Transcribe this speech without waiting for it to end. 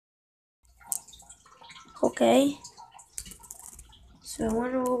Okay. So I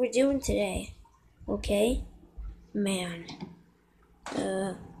wonder what we're doing today. Okay. Man.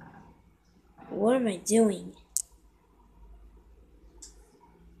 What am I doing?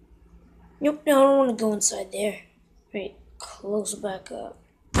 Nope, no, I don't want to go inside there. Right, close it back up.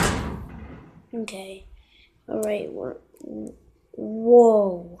 Okay. Alright,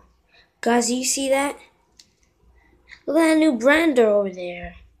 whoa. Guys, do you see that? Look at that new brander over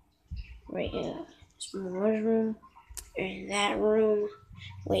there. Right here. It's Mama's room. In that room.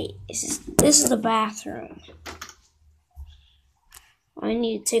 Wait, this is the bathroom. I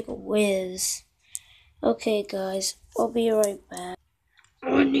need to take a whiz. Okay, guys, I'll be right back.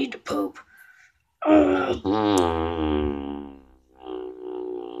 I need to poop.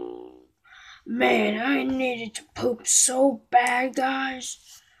 Man, I needed to poop so bad, guys.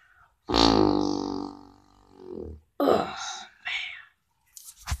 Ugh, man.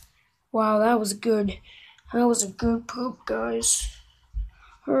 Wow, that was good. That was a good poop, guys.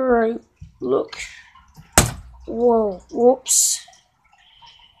 Alright, look. Whoa, whoops.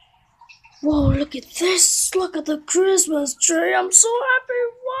 Whoa, look at this. Look at the Christmas tree. I'm so happy.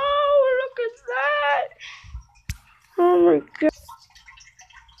 Whoa, look at that. Oh my god.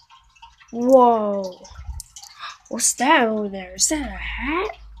 Whoa. What's that over there? Is that a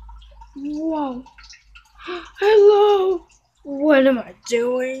hat? Whoa. Hello. What am I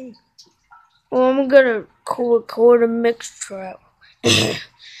doing? Well, I'm gonna record a mix trap.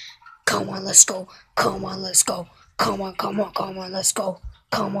 Come on, let's go. Come on, let's go. Come on, let's go.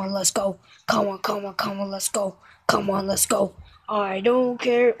 Come on, let's go. Come on, let's go. Come on, let's go. I don't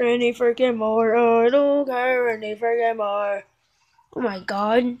care any freaking more. I don't care any freaking more. Oh my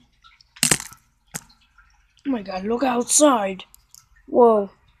god. Oh my god, look outside. Whoa.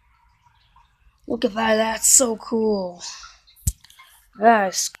 Look at that, that's so cool.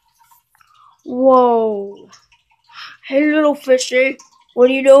 That's... Whoa. Hey little fishy, what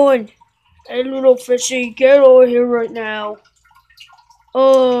are you doing? Hey little fishy, get over here right now.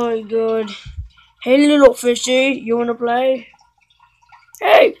 Oh my god. Hey little fishy, you wanna play?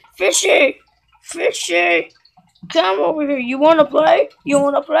 Hey, fishy! Fishy! Come over here, you wanna play? You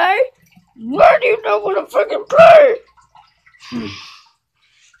wanna play? Why do you not wanna freaking play?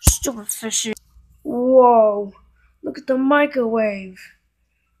 Stupid fishy. Whoa, look at the microwave.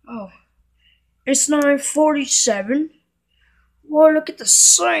 Oh, it's 9:47. Whoa, look at the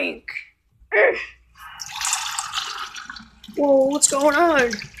sink. Whoa, what's going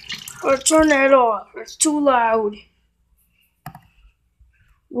on? Oh, turn that off. It's too loud.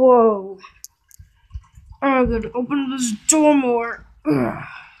 Whoa. I'm gonna open this door more.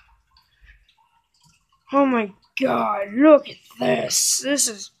 Oh my god, look at this. This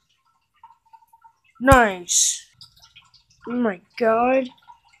is nice. Oh my god.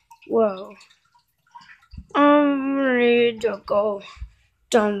 Whoa. I'm ready to go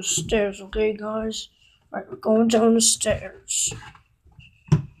downstairs, okay, guys? Alright, we're going down the stairs.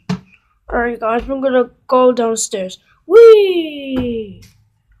 Alright, guys, we're gonna go downstairs. Whee!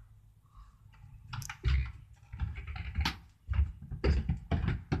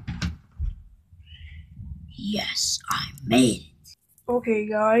 Yes, I made it. Okay,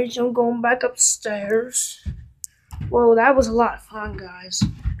 guys, I'm going back upstairs. Whoa, that was a lot of fun, guys.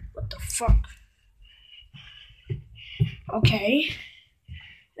 What the fuck? Okay,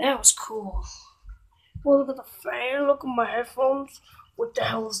 that was cool. Whoa, look at the fan, look at my headphones. What the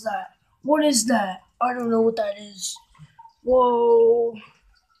hell is that? What is that? I don't know what that is. Whoa.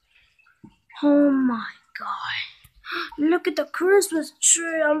 Oh my god. Look at the Christmas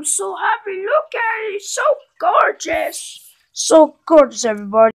tree. I'm so happy. Look at it. It's so gorgeous. So gorgeous,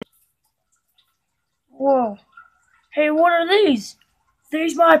 everybody. Whoa. Hey, what are these?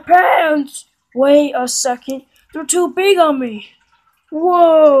 These my pants. Wait a second. They're too big on me.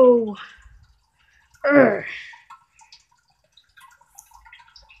 Whoa. Urgh.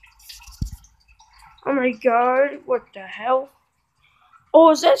 Oh my god. What the hell? Oh,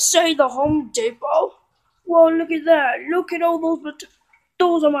 does that say the Home Depot? Whoa, look at that. Look at all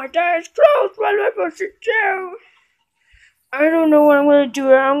those are my dad's clothes. What am I supposed to do? I don't know what I'm going to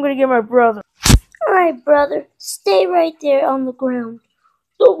do. I'm going to get my brother. Alright, brother. Stay right there on the ground.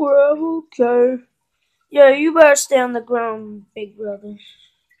 The ground, okay. Yeah, you better stay on the ground, big brother.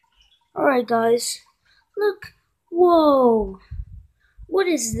 Alright, guys. Look. Whoa. What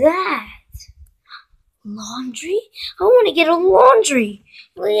is that? Laundry? I want to get a laundry.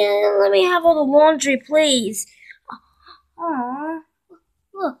 Let me have all the laundry, please. Aww.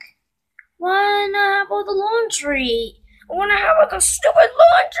 Look. Why not have all the laundry? I want to have all the stupid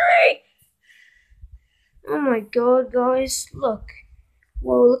laundry. Oh my god, guys. Look.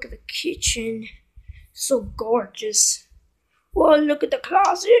 Whoa, look at the kitchen. So gorgeous. Well, look at the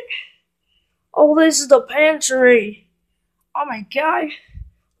closet. Oh, this is the pantry. Oh my god.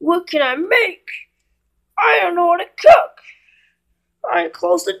 What can I make? I don't know how to cook. I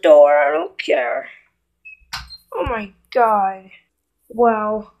close the door. I don't care. Oh my god.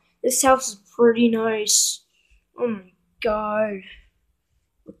 Wow. This house is pretty nice. Oh my god.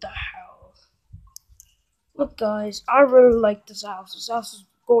 What the hell? Look, guys. I really like this house. This house is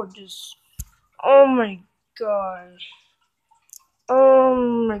gorgeous. Oh my god. Oh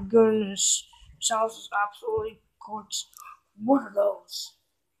my goodness. This house is absolutely gorgeous. What are those?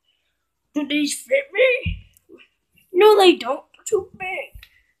 Do these fit me? No, they don't. They're too big.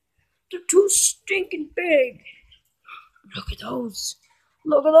 They're too stinking big. Look at those.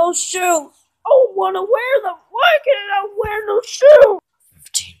 Look at those shoes. I want to wear them. Why can't I wear those shoes?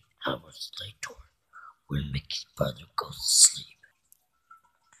 15 hours later, when Mickey's brother goes to sleep.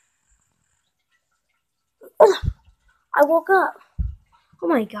 I woke up. Oh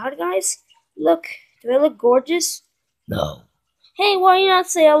my god, guys. Look. Do I look gorgeous? No. Hey, why you not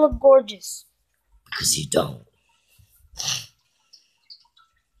say I look gorgeous? Because you don't.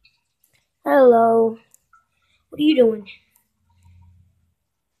 Hello. What are you doing?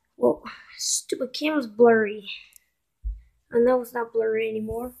 Well, stupid camera's blurry. I know it's not blurry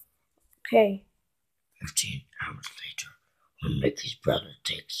anymore. Okay. 15 hours later, when Mickey's brother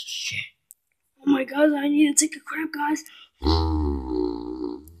takes a shit. Oh my god, I need to take a crap, guys.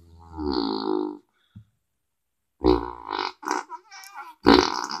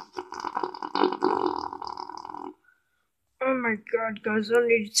 Oh my god, guys, I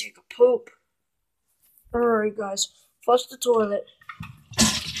need to take a poop. Alright, guys, flush the toilet.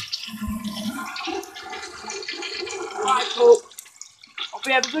 Bye, poop. Hope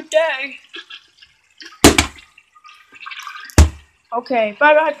you have a good day. Okay,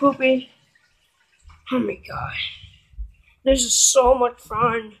 bye-bye, poopy. Oh my god. This is so much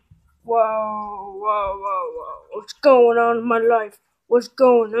fun. Whoa. What's going on in my life? What's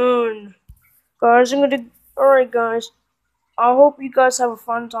going on? Guys, Alright, guys. I hope you guys have a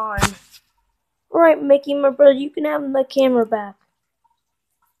fun time. Alright, Mickey, my brother, you can have the camera back.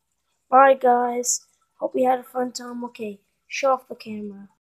 Bye, guys. Hope you had a fun time. Okay, shut off the camera.